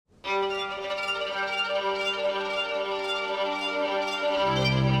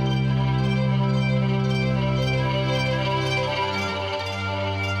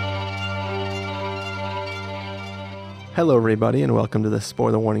Hello, everybody, and welcome to the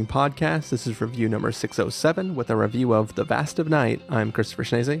Spoiler Warning Podcast. This is review number 607 with a review of The Vast of Night. I'm Christopher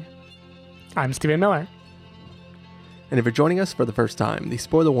Schnese. I'm Stephen Miller. And if you're joining us for the first time, the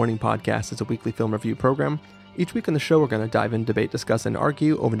Spoiler Warning Podcast is a weekly film review program. Each week on the show, we're going to dive in, debate, discuss, and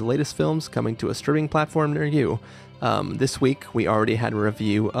argue over the latest films coming to a streaming platform near you. This week, we already had a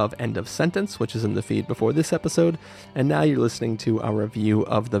review of End of Sentence, which is in the feed before this episode, and now you're listening to our review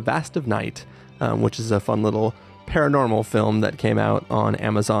of The Vast of Night, which is a fun little paranormal film that came out on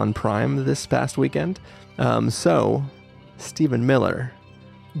Amazon Prime this past weekend. So, Stephen Miller,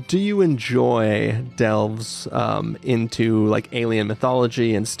 do you enjoy delves into like alien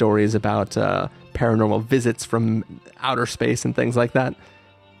mythology and stories about paranormal visits from outer space and things like that?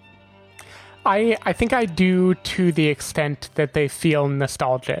 I think I do, to the extent that they feel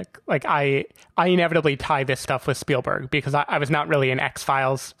nostalgic. Like I inevitably tie this stuff with Spielberg because I was not really an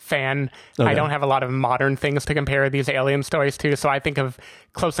X-Files fan. Okay. I don't have a lot of modern things to compare these alien stories to. So I think of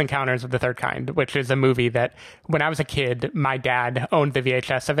Close Encounters of the Third Kind, which is a movie that when I was a kid, my dad owned the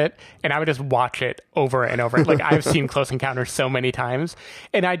VHS of it, and I would just watch it over and over. Like I've seen Close Encounters so many times,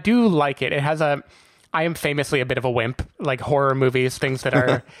 and I do like it. It has I am famously a bit of a wimp. Like horror movies, things that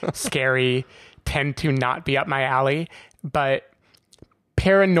are scary tend to not be up my alley. But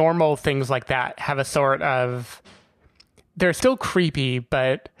paranormal things like that have a sort of... They're still creepy,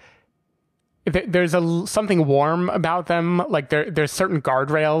 but there's something warm about them. Like there's certain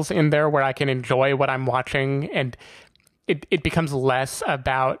guardrails in there where I can enjoy what I'm watching. And it becomes less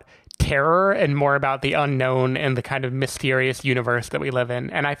about terror and more about the unknown and the kind of mysterious universe that we live in.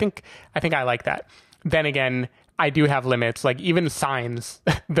 And I think I like that. Then again, I do have limits. Like even Signs,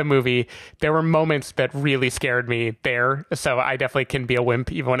 the movie, there were moments that really scared me there. So I definitely can be a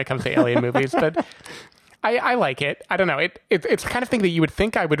wimp even when it comes to alien movies. But I like it. I don't know. It's the kind of thing that you would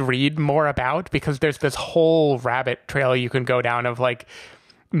think I would read more about because there's this whole rabbit trail you can go down of like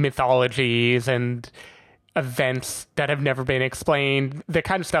mythologies and events that have never been explained. The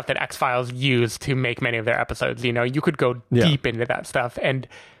kind of stuff that X-Files use to make many of their episodes. You know, you could go deep into that stuff. And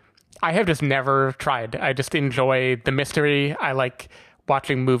I have just never tried. I just enjoy the mystery. I like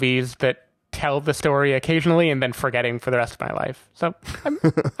watching movies that tell the story occasionally and then forgetting for the rest of my life. So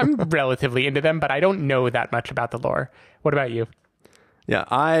I'm relatively into them, but I don't know that much about the lore. What about you? Yeah,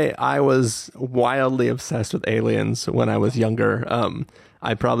 I was wildly obsessed with aliens when I was younger.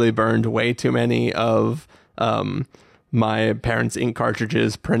 I probably burned way too many of my parents' ink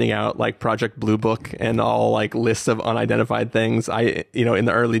cartridges printing out like Project Blue Book and all like lists of unidentified things. In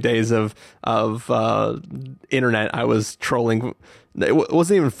the early days of internet, I was trolling. It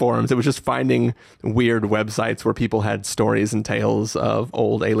wasn't even forums. It was just finding weird websites where people had stories and tales of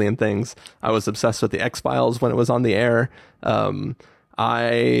old alien things. I was obsessed with the X-Files when it was on the air.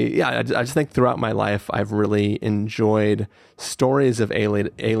 I just think throughout my life, I've really enjoyed stories of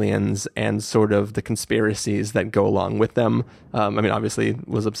aliens and sort of the conspiracies that go along with them. Obviously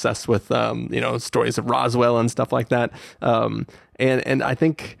was obsessed with, stories of Roswell and stuff like that. And I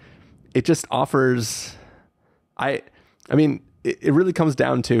think it just offers, it really comes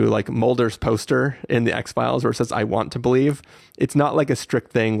down to like Mulder's poster in the X-Files where it says, "I want to believe." It's not like a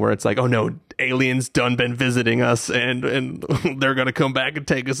strict thing where it's like, oh no, aliens done been visiting us and they're going to come back and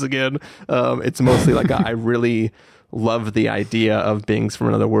take us again. It's mostly like, I really love the idea of beings from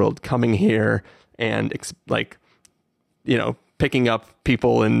another world coming here and picking up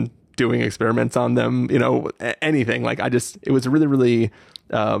people and doing experiments on them, anything. Like it was really, really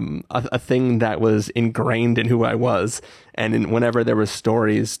a thing that was ingrained in who I was. And whenever there were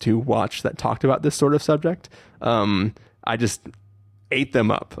stories to watch that talked about this sort of subject, I just ate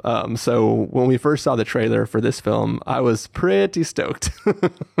them up. So when we first saw the trailer for this film, I was pretty stoked.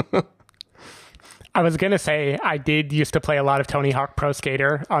 I was going to say, I did used to play a lot of Tony Hawk Pro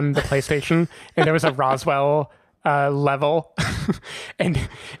Skater on the PlayStation, and there was a Roswell level. And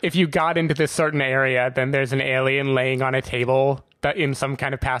if you got into this certain area, then there's an alien laying on a table in some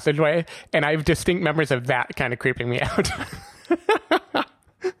kind of passageway. And I have distinct memories of that kind of creeping me out.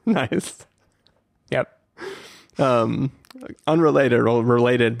 Nice. Yep. Unrelated or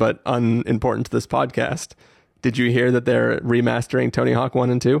related, but unimportant to this podcast. Did you hear that they're remastering Tony Hawk 1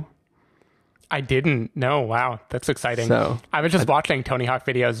 and 2? I didn't. No. Wow. That's exciting. So, I was just watching Tony Hawk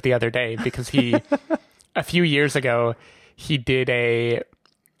videos the other day because a few years ago, he did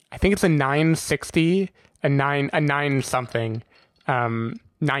I think it's a 960, a 9 something,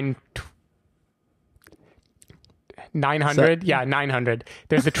 900. Yeah, 900.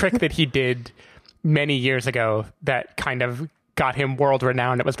 There's a trick that he did many years ago that kind of got him world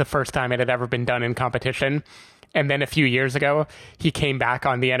renowned. It was the first time it had ever been done in competition. And then a few years ago, he came back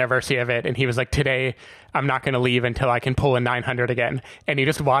on the anniversary of it, and he was like, today, I'm not going to leave until I can pull a 900 again. And you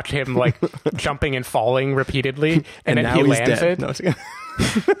just watch him like jumping and falling repeatedly, and then he lands it.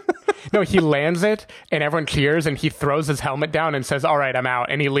 No, he lands it, and everyone cheers, and he throws his helmet down and says, all right, I'm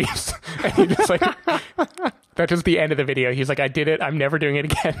out, and he leaves. And he just like, that's just the end of the video. He's like, I did it. I'm never doing it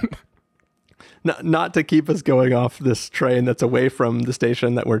again. Not to keep us going off this train that's away from the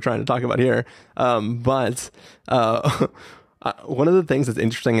station that we're trying to talk about here, but one of the things that's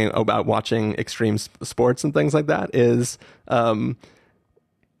interesting about watching extreme sports and things like that is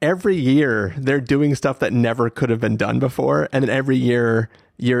every year they're doing stuff that never could have been done before, and then every year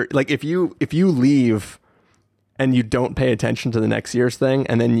you're like, if you leave and you don't pay attention to the next year's thing,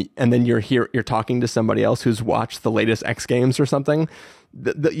 and then you're talking to somebody else who's watched the latest X Games or something,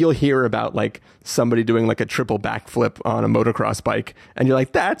 you'll hear about like somebody doing like a triple backflip on a motocross bike, and you're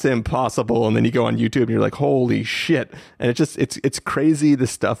like, that's impossible. And then you go on YouTube and you're like, holy shit. And it's crazy the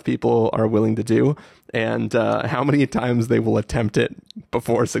stuff people are willing to do, and how many times they will attempt it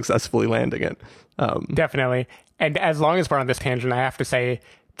before successfully landing it. Definitely. And as long as we're on this tangent, I have to say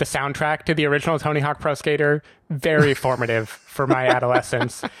the soundtrack to the original Tony Hawk Pro Skater, very formative for my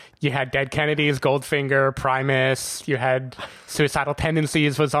adolescence. You had Dead Kennedys, Goldfinger, Primus. You had Suicidal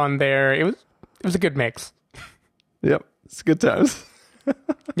Tendencies was on there. It was a good mix. Yep, it's good times.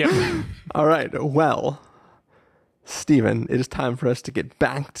 Yep. All right. Well, Stephen, it is time for us to get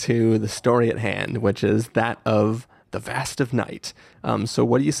back to the story at hand, which is that of The Vast of Night. So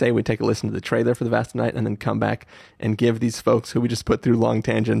what do you say we take a listen to the trailer for The Vast of Night and then come back and give these folks who we just put through long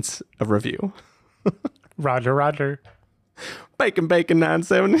tangents a review? Roger. Bacon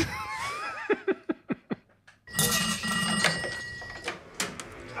 970.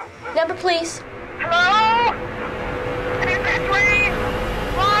 Number, please. Hello? Is this Lee?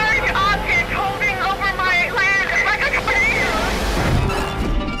 Large object holding over my land like a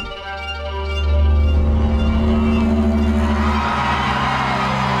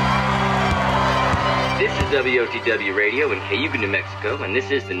This is WOTW Radio in Cayuga, New Mexico, and this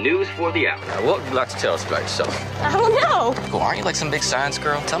is the news for the hour. Now, what would you like to tell us about yourself? I don't know. Well, aren't you like some big science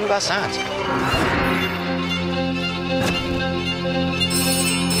girl? Tell me about science.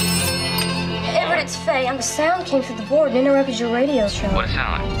 Everett, it's Faye. The sound came through the board and interrupted your radio show. What does it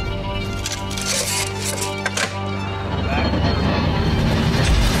sound like?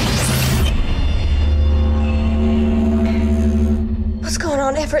 What's going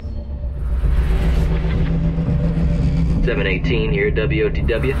on, Everett? 718 here at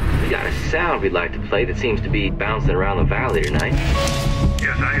WOTW. We got a sound we'd like to play that seems to be bouncing around the valley tonight.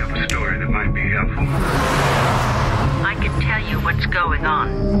 Yes, I have a story that might be helpful. I can tell you what's going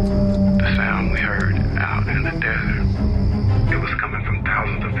on. The sound we heard out in the desert, it was coming from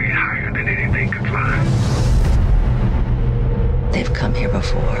thousands of feet higher than anything could fly. They've come here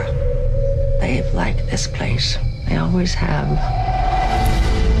before. They've liked this place. They always have.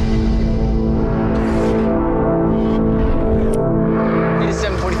 It is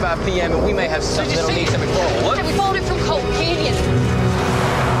 7:45 p.m. and we may have something that'll need some before. What? Have we followed it from Colt Canyon?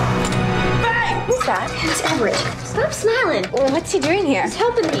 Hey! Who's that? It's Everett. Stop smiling. Well, what's he doing here? He's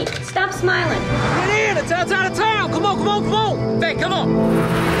helping me. Stop smiling. Get in! It's outside of town! Come on! Hey, come on!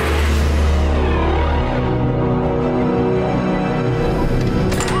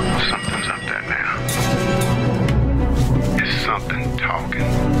 Something's up there now. It's something talking.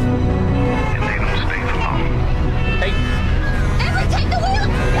 And they don't stay for long. Hey! Everett, take the wheel!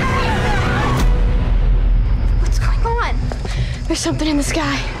 What's going on? There's something in the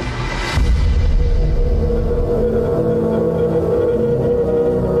sky.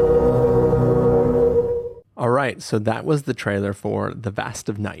 All right, so that was the trailer for The Vast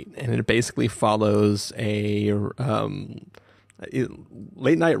of Night, and it basically follows a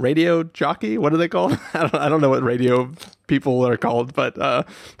late night radio jockey. What are they called? I don't know what radio people are called, but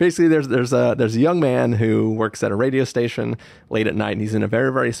basically there's a young man who works at a radio station late at night, and he's in a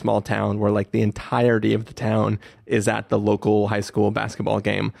very, very small town where like the entirety of the town is at the local high school basketball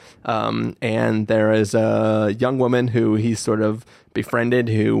game. And there is a young woman who he's sort of befriended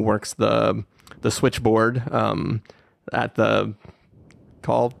who works the switchboard at the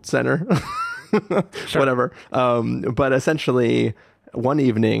call center. Sure. Whatever. But essentially, one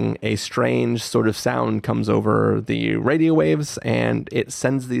evening, a strange sort of sound comes over the radio waves, and it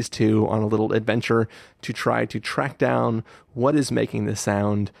sends these two on a little adventure to try to track down what is making the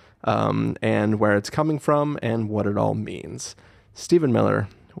sound, and where it's coming from, and what it all means. Stephen Miller,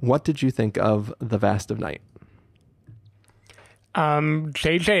 what did you think of The Vast of Night?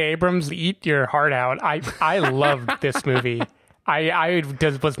 J.J. Abrams, eat your heart out. I loved this movie.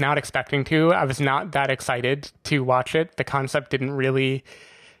 was not expecting to. I was not that excited to watch it. The concept didn't really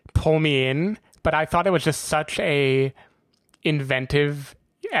pull me in, but I thought it was just such a inventive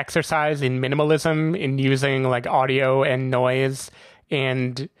exercise in minimalism, in using like audio and noise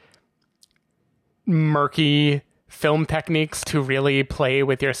and murky film techniques to really play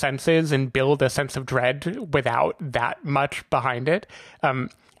with your senses and build a sense of dread without that much behind it.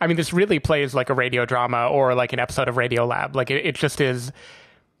 I mean, this really plays like a radio drama or like an episode of Radiolab. Like it just is,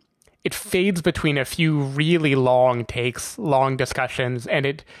 it fades between a few really long takes, long discussions,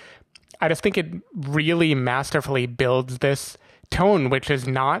 and I just think it really masterfully builds this tone, which is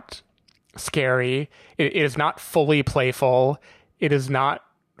not scary. It is not fully playful. It is not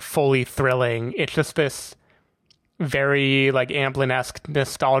fully thrilling. It's just this very like Amblin-esque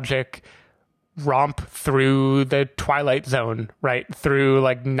nostalgic romp through the Twilight Zone, right? Through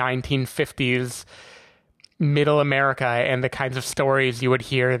like 1950s middle America and the kinds of stories you would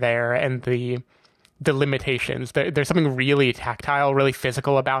hear there and the limitations. There's something really tactile, really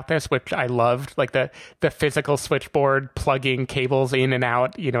physical about this, which I loved. Like the physical switchboard plugging cables in and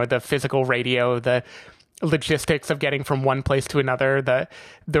out, the physical radio, the logistics of getting from one place to another,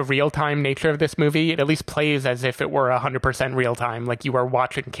 the real-time nature of this movie. It at least plays as if it were 100% real-time, like you are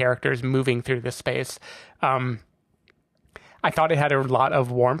watching characters moving through this space. I thought it had a lot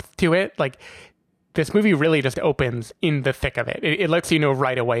of warmth to it. Like, this movie really just opens in the thick of it. It lets you know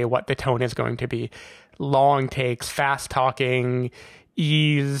right away what the tone is going to be. Long takes, fast talking,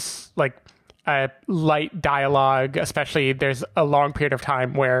 ease, like light dialogue. Especially there's a long period of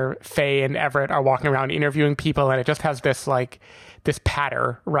time where Faye and Everett are walking around interviewing people, and it just has this like this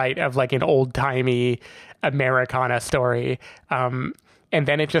patter, right, of like an old-timey Americana story. And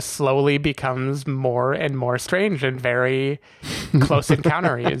then it just slowly becomes more and more strange and very close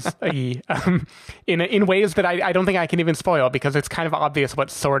encounters in ways that I don't think I can even spoil, because it's kind of obvious what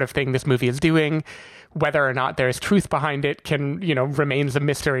sort of thing this movie is doing. Whether or not there's truth behind it remains a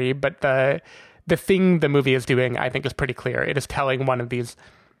mystery. But the thing the movie is doing, I think, is pretty clear. It is telling one of these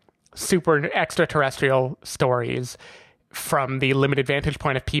super extraterrestrial stories from the limited vantage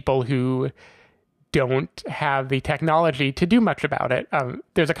point of people who don't have the technology to do much about it.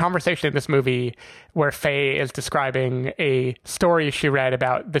 There's a conversation in this movie where Faye is describing a story she read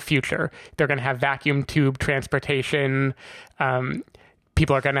about the future. They're going to have vacuum tube transportation.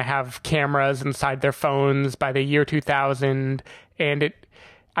 People are going to have cameras inside their phones by the year 2000. And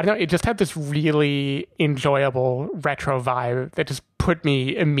it just had this really enjoyable retro vibe that just put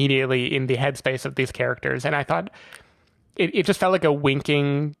me immediately in the headspace of these characters. And I thought it just felt like a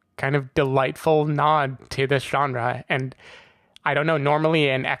winking, kind of delightful nod to this genre. And I don't know, normally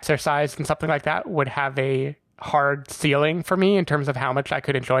an exercise and something like that would have a hard ceiling for me in terms of how much I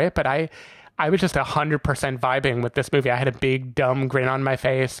could enjoy it, but I was just 100% vibing with this movie. I had a big dumb grin on my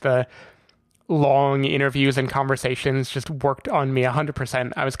face. The long interviews and conversations just worked on me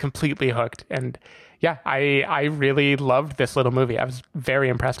 100%. I was completely hooked. And yeah, I really loved this little movie. I was very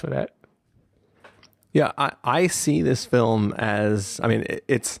impressed with it. Yeah, I see this film as, I mean,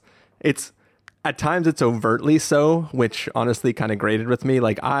 it's at times it's overtly so, which honestly kind of grated with me.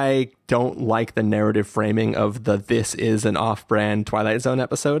 Like, I don't like the narrative framing of this is an off-brand Twilight Zone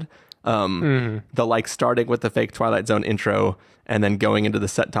episode. The like starting with the fake Twilight Zone intro and then going into the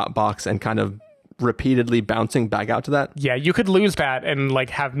set-top box and kind of repeatedly bouncing back out to that. Yeah, you could lose that and like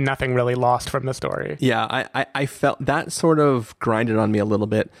have nothing really lost from the story. Yeah, I felt that sort of grinded on me a little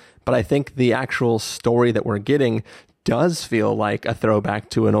bit, but I think the actual story that we're getting does feel like a throwback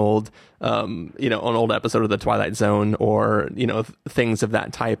to an old, an old episode of the Twilight Zone or, things of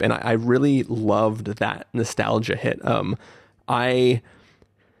that type. And I really loved that nostalgia hit.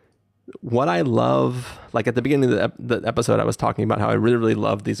 What I love, like at the beginning of the episode, I was talking about how I really, really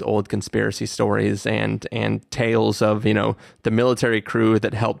love these old conspiracy stories and tales of, the military crew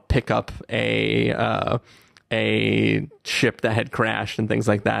that helped pick up a ship that had crashed and things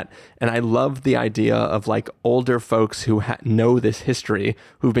like that. And I love the idea of like older folks who know this history,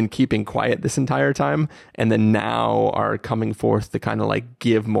 who've been keeping quiet this entire time, and then now are coming forth to kind of like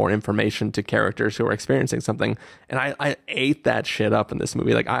give more information to characters who are experiencing something. And I ate that shit up in this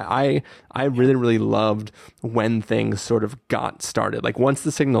movie. Like I really, really loved when things sort of got started. Like once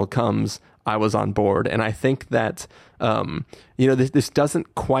the signal comes, I was on board. And I think that, this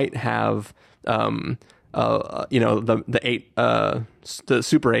doesn't quite have, the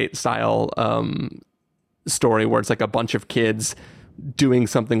Super 8 style story where it's like a bunch of kids doing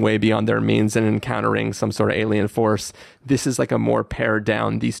something way beyond their means and encountering some sort of alien force. This is like a more pared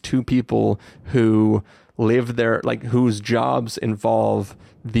down, these two people who live there, like whose jobs involve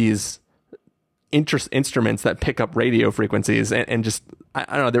these instruments that pick up radio frequencies, and just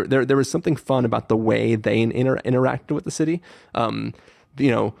I don't know, there was something fun about the way they interacted with the city.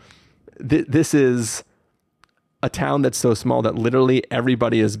 This is a town that's so small that literally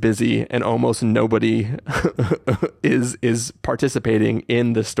everybody is busy and almost nobody is participating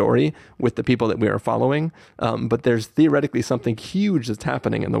in the story with the people that we are following. But there's theoretically something huge that's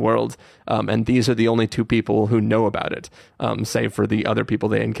happening in the world. And these are the only two people who know about it, save for the other people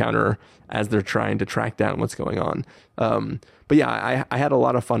they encounter as they're trying to track down what's going on. But yeah, I had a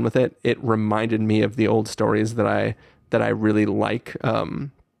lot of fun with it. It reminded me of the old stories that I really like.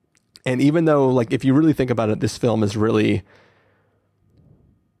 And even though, like, if you really think about it, this film is really,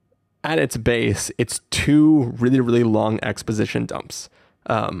 at its base, it's two really, really long exposition dumps.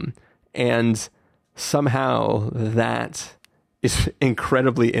 And somehow that is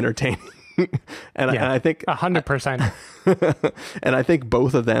incredibly entertaining. and I think 100%. And I think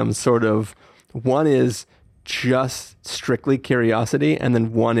both of them sort of, one is just strictly curiosity, and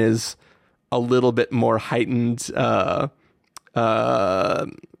then one is a little bit more heightened,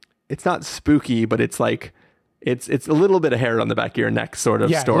 it's not spooky, but it's like it's a little bit of hair on the back of your neck sort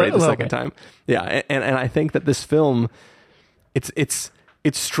of story the second time. Yeah, and I think that this film, it's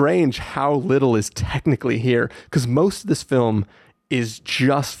strange how little is technically here, because most of this film is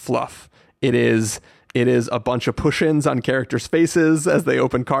just fluff. It is a bunch of push-ins on characters' faces as they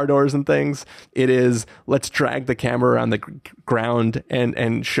open car doors and things. It is, let's drag the camera around the ground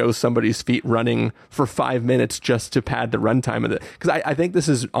and show somebody's feet running for 5 minutes just to pad the runtime of it. Because I think this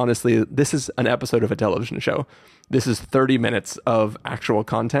is an episode of a television show. This is 30 minutes of actual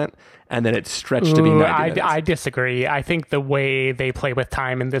content, and then it's stretched to be 90 minutes. I disagree. I think the way they play with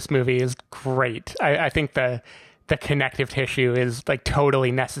time in this movie is great. I think the connective tissue is like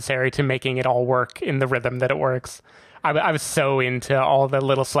totally necessary to making it all work in the rhythm that it works. I was so into all the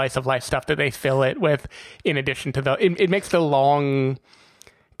little slice of life stuff that they fill it with, in addition to it makes the long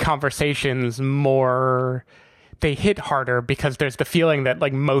conversations more, they hit harder because there's the feeling that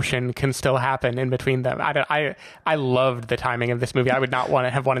like motion can still happen in between them. I loved the timing of this movie. I would not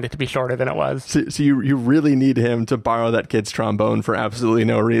have wanted it to be shorter than it was. So you really need him to borrow that kid's trombone for absolutely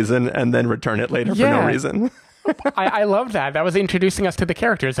no reason and then return it later for no reason. I love that. That was introducing us to the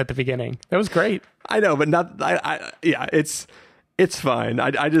characters at the beginning. That was great. I know, but not. It's fine.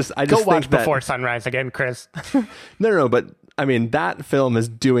 I just go watch Before Sunrise again, Chris. No. But I mean, that film is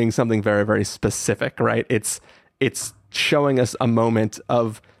doing something very, very specific, right? It's showing us a moment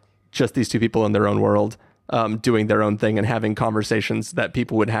of just these two people in their own world, doing their own thing and having conversations that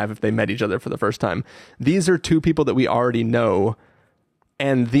people would have if they met each other for the first time. These are two people that we already know.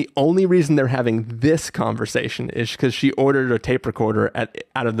 And the only reason they're having this conversation is because she ordered a tape recorder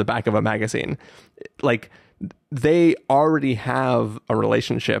out of the back of a magazine. Like, they already have a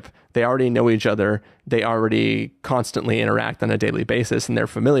relationship. They already know each other. They already constantly interact on a daily basis, and they're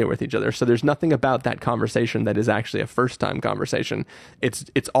familiar with each other. So there's nothing about that conversation that is actually a first-time conversation.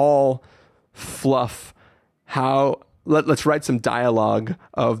 It's all fluff. Let's write some dialogue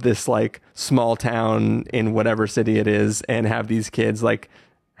of this like small town in whatever city it is and have these kids like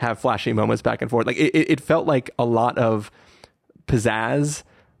have flashy moments back and forth. Like it felt like a lot of pizzazz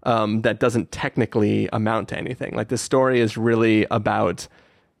that doesn't technically amount to anything. Like, the story is really about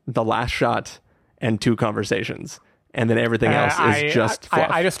the last shot and two conversations. And then everything else is just fluff.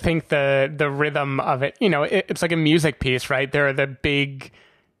 I just think the rhythm of it, it's like a music piece, right? There are the big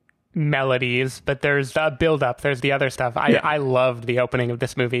melodies, but there's the build up, there's the other stuff. I loved the opening of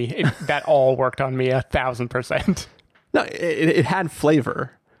this movie. That all worked on me 1,000%. No, it had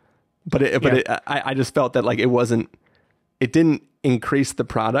flavor, but I just felt that like it didn't increase the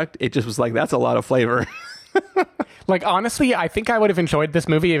product. It just was like, that's a lot of flavor. Like, honestly, I think I would have enjoyed this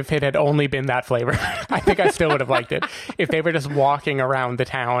movie if it had only been that flavor. I think I still would have liked it if they were just walking around the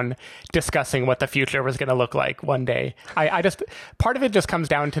town discussing what the future was going to look like one day. I just, part of it just comes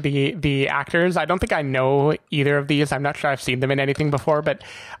down to the actors. I don't think I know either of these. I'm not sure I've seen them in anything before, but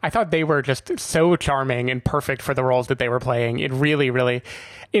I thought they were just so charming and perfect for the roles that they were playing. It really, really,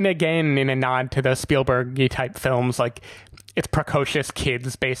 in a nod to the Spielberg-y type films, like, it's precocious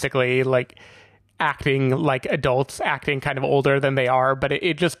kids, basically, like, acting like adults, acting kind of older than they are, but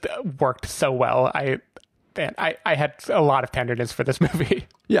it just worked so well. I had a lot of tenderness for this movie.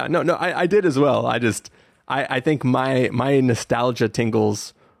 Yeah, no, I did as well. I think my nostalgia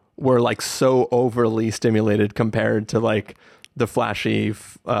tingles were like so overly stimulated compared to like the flashy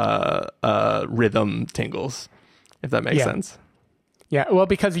rhythm tingles, if that makes sense. Yeah, well,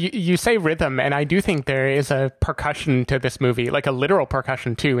 because you say rhythm, and I do think there is a percussion to this movie, like a literal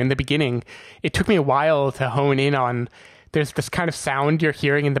percussion too. In the beginning, it took me a while to hone in on there's this kind of sound you're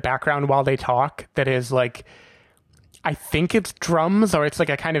hearing in the background while they talk that is like, I think it's drums, or it's like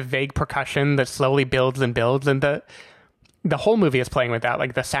a kind of vague percussion that slowly builds and builds. And the whole movie is playing with that,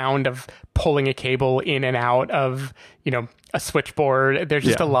 like the sound of pulling a cable in and out of, a switchboard. There's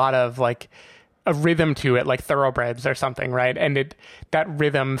just a lot of like a rhythm to it, like Thoroughbreds or something, right? And that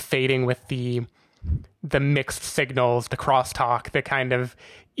rhythm fading with the mixed signals, the crosstalk, the kind of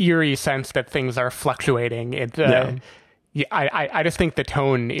eerie sense that things are fluctuating. I just think the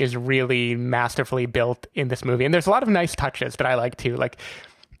tone is really masterfully built in this movie. And there's a lot of nice touches that I like too. Like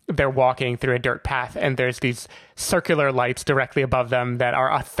they're walking through a dirt path and there's these circular lights directly above them that are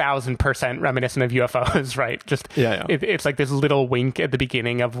 1,000% reminiscent of UFOs, right? Just, it's like this little wink at the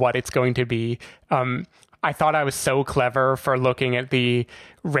beginning of what it's going to be. I thought I was so clever for looking at the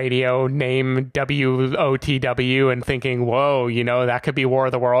radio name WOTW and thinking, whoa, that could be War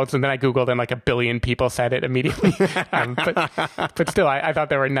of the Worlds. And then I Googled and like 1 billion people said it immediately. But still, I thought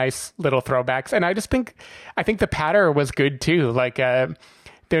there were nice little throwbacks. And I think the patter was good too. Like,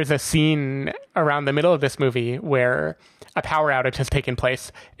 there's a scene around the middle of this movie where a power outage has taken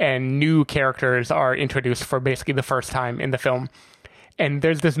place and new characters are introduced for basically the first time in the film. And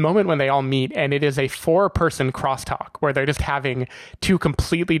there's this moment when they all meet, and it is a 4-person crosstalk where they're just having 2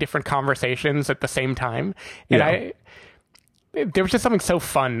 completely different conversations at the same time. And there was just something so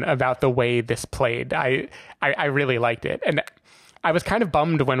fun about the way this played. I really liked it. And I was kind of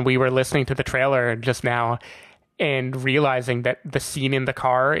bummed when we were listening to the trailer just now and realizing that the scene in the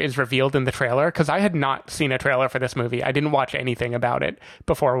car is revealed in the trailer, because I had not seen a trailer for this movie. I didn't watch anything about it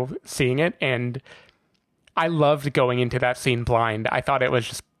before seeing it, and I loved going into that scene blind. I thought it was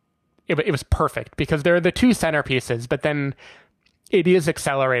just, it was perfect, because there are the 2 centerpieces, but then it is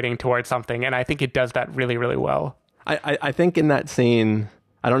accelerating towards something, and I think it does that really, really well. I think in that scene,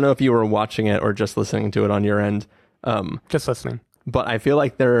 I don't know if you were watching it or just listening to it on your end. Just listening. But I feel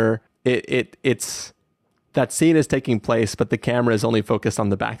like it's that scene is taking place, but the camera is only focused on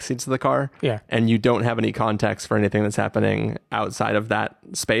the back seats of the car. Yeah. And you don't have any context for anything that's happening outside of that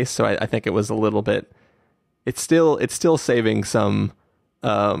space. So I think it was a little bit, it's still saving some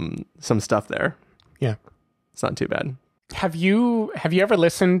stuff there. Yeah. It's not too bad. Have you ever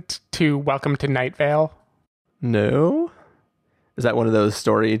listened to Welcome to Night Vale? No. Is that one of those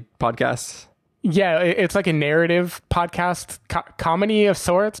story podcasts? Yeah, it's like a narrative podcast, comedy of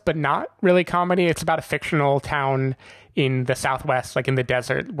sorts, but not really comedy. It's about a fictional town in the Southwest, like in the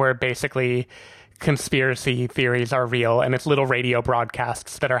desert, where basically conspiracy theories are real, and it's little radio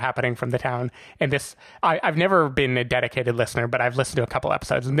broadcasts that are happening from the town. And this, I've never been a dedicated listener, but I've listened to a couple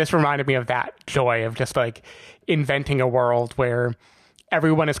episodes, and this reminded me of that joy of just like inventing a world where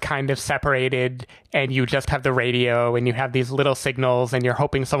everyone is kind of separated and you just have the radio and you have these little signals and you're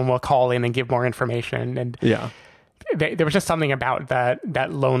hoping someone will call in and give more information. And there was just something about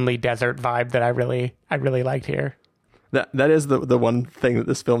that lonely desert vibe that I really liked here. That is the one thing that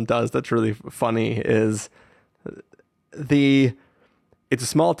this film does that's really funny is it's a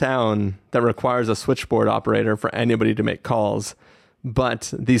small town that requires a switchboard operator for anybody to make calls.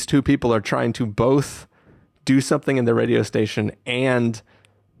 But these 2 people are trying to both do something in the radio station and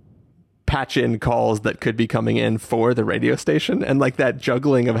patch in calls that could be coming in for the radio station. And like that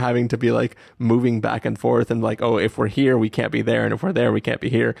juggling of having to be like moving back and forth and like, oh, if we're here, we can't be there. And if we're there, we can't be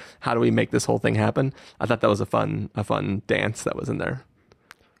here. How do we make this whole thing happen? I thought that was a fun dance that was in there.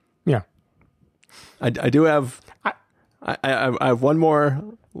 Yeah. I do have, I have one more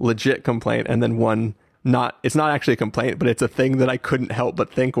legit complaint and then one it's not actually a complaint, but it's a thing that I couldn't help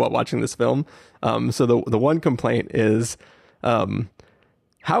but think while watching this film. So the one complaint is,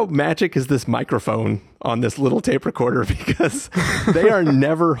 how magic is this microphone on this little tape recorder? Because they are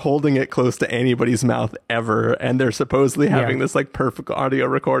never holding it close to anybody's mouth ever. And they're supposedly having this like perfect audio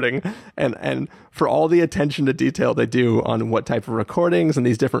recording. And for all the attention to detail they do on what type of recordings and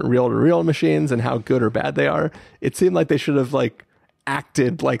these different reel-to-reel machines and how good or bad they are, it seemed like they should have like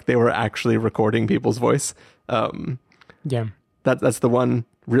acted like they were actually recording people's voice. That's the one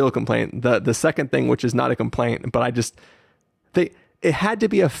real complaint. The second thing, which is not a complaint, but it had to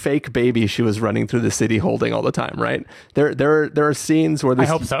be a fake baby she was running through the city holding all the time, right? There are scenes where this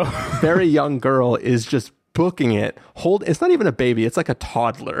I hope so. very young girl is just booking it. It's not even a baby, it's like a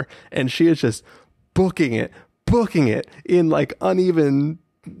toddler, and she is just booking it in like uneven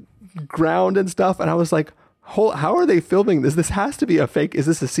ground and stuff. And I was like, how are they filming this? This has to be a fake. Is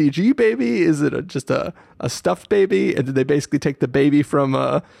this a CG baby? Is it just a stuffed baby? And did they basically take the baby from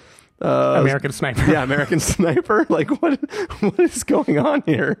American Sniper? Yeah, American Sniper. Like, what is going on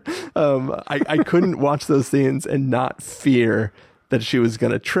here? I couldn't watch those scenes and not fear that she was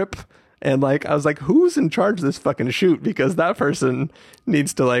going to trip And like, I was like, who's in charge of this fucking shoot? Because that person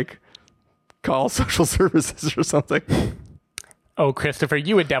needs to like call social services or something. Oh, Christopher,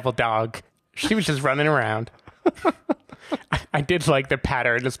 you a devil dog. She was just running around. I did like the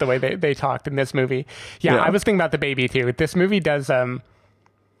pattern, just the way they talked in this movie. Yeah, I was thinking about the baby too. This movie does,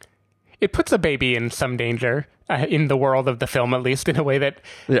 it puts a baby in some danger in the world of the film, at least in a way that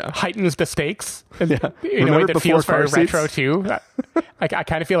heightens the stakes. In a way that feels very retro too. I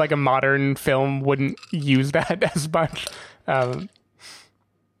kind of feel like a modern film wouldn't use that as much.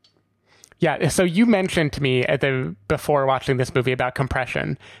 Yeah, so you mentioned to me before watching this movie about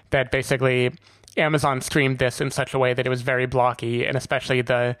compression, that basically Amazon streamed this in such a way that it was very blocky, and especially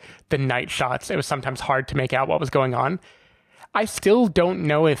the night shots, it was sometimes hard to make out what was going on. I still don't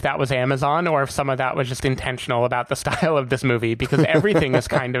know if that was Amazon or if some of that was just intentional about the style of this movie, because everything is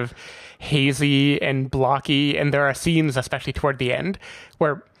kind of hazy and blocky, and there are scenes, especially toward the end,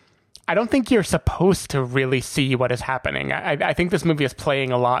 where I don't think you're supposed to really see what is happening. I think this movie is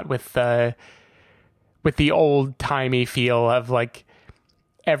playing a lot with the old-timey feel of like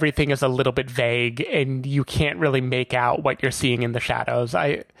everything is a little bit vague and you can't really make out what you're seeing in the shadows.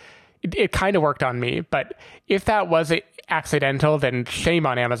 It kind of worked on me, but if that was accidental, then shame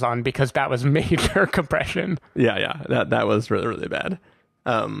on Amazon, because that was major compression. Yeah, that was really, really bad.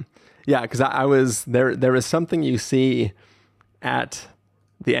 Because I was there was something you see at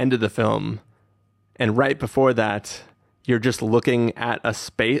the end of the film, and right before that, you're just looking at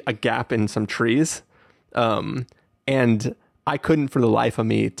a gap in some trees, and I couldn't for the life of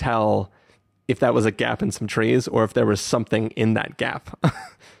me tell if that was a gap in some trees or if there was something in that gap.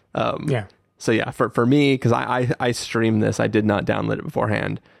 So yeah, for me, because I streamed this, I did not download it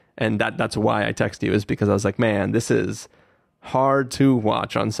beforehand, and that's why I texted you, is because I was like, man, this is hard to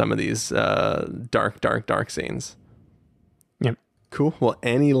watch on some of these dark scenes. Yep. Cool. Well,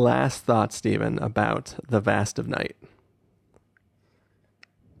 any last thoughts, Stephen, about The Vast of Night?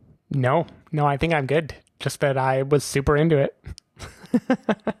 No, I think I'm good. Just that I was super into it.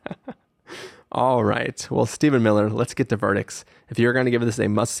 All right. Well, Stephen Miller, let's get to verdicts. If you're going to give this a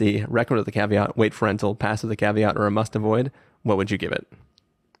must-see, recommend with the caveat, wait for rental, pass with the caveat, or a must-avoid, what would you give it?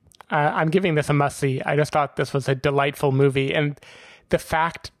 I'm giving this a must-see. I just thought this was a delightful movie, and the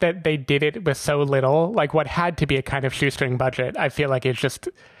fact that they did it with so little, like what had to be a kind of shoestring budget, I feel like it's just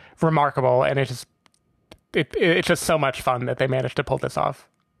remarkable, and it's just so much fun that they managed to pull this off.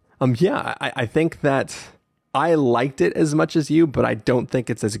 I think that I liked it as much as you, but I don't think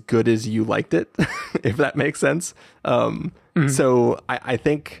it's as good as you liked it, if that makes sense. So I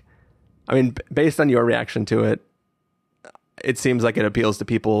think, based on your reaction to it, it seems like it appeals to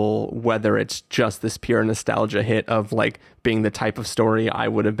people, whether it's just this pure nostalgia hit of like being the type of story I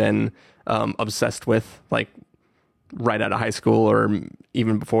would have been obsessed with, like right out of high school or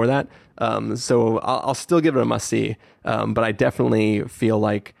even before that. So I'll still give it a must-see, but I definitely feel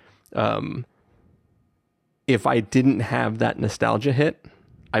like if I didn't have that nostalgia hit,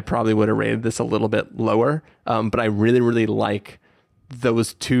 I probably would have rated this a little bit lower. But I really, really like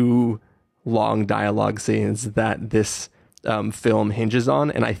those two long dialogue scenes that this film hinges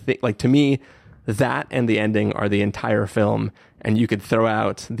on. And I think, like, to me, that and the ending are the entire film. And you could throw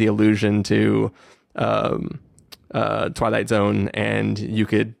out the allusion to Twilight Zone, and you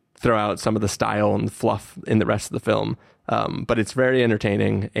could throw out some of the style and fluff in the rest of the film. But it's very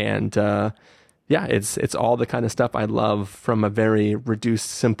entertaining, and it's all the kind of stuff I love from a very reduced,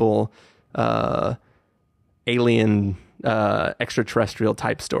 simple alien extraterrestrial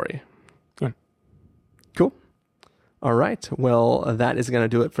type story. Yeah. Cool. All right. Well, that is going to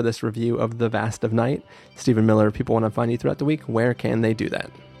do it for this review of The Vast of Night. Stephen Miller, if people want to find you throughout the week, where can they do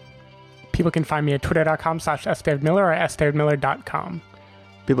that? People can find me at twitter.com/sdavidmiller or sdavidmiller.com.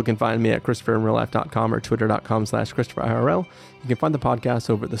 People can find me at ChristopherInRealLife.com or twitter.com/ChristopherIRL. You can find the podcast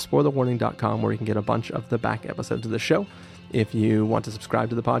over at thespoilerwarning.com, where you can get a bunch of the back episodes of the show. If you want to subscribe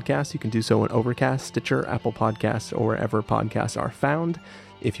to the podcast, you can do so on Overcast, Stitcher, Apple Podcasts, or wherever podcasts are found.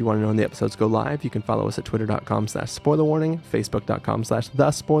 If you want to know when the episodes go live, you can follow us at twitter.com/spoilerwarning,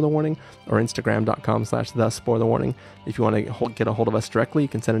 facebook.com/thespoilerwarning, or instagram.com/thespoilerwarning. If you want to get a hold of us directly, you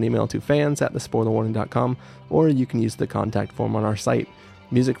can send an email to fans@thespoilerwarning.com, or you can use the contact form on our site.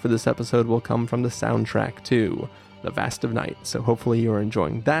 Music for this episode will come from the soundtrack to The Vast of Night, so hopefully you're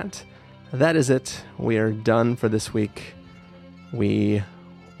enjoying that. That is it. We are done for this week. We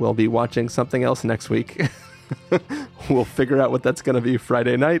will be watching something else next week. We'll figure out what that's going to be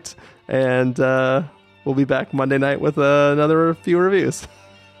Friday night, and we'll be back Monday night with another few reviews.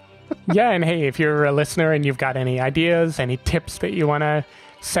 Yeah, and hey, if you're a listener and you've got any ideas, any tips that you want to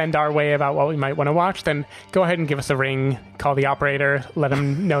send our way about what we might want to watch, then go ahead and give us a ring, call the operator, let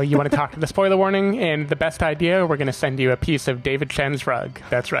them know you want to talk to the spoiler warning, and the best idea, we're going to send you a piece of David Chen's rug.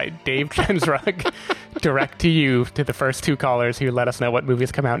 That's right, Dave Chen's rug, direct to you, to the first 2 callers who let us know what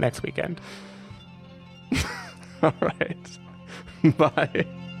movies come out next weekend. All right. Bye.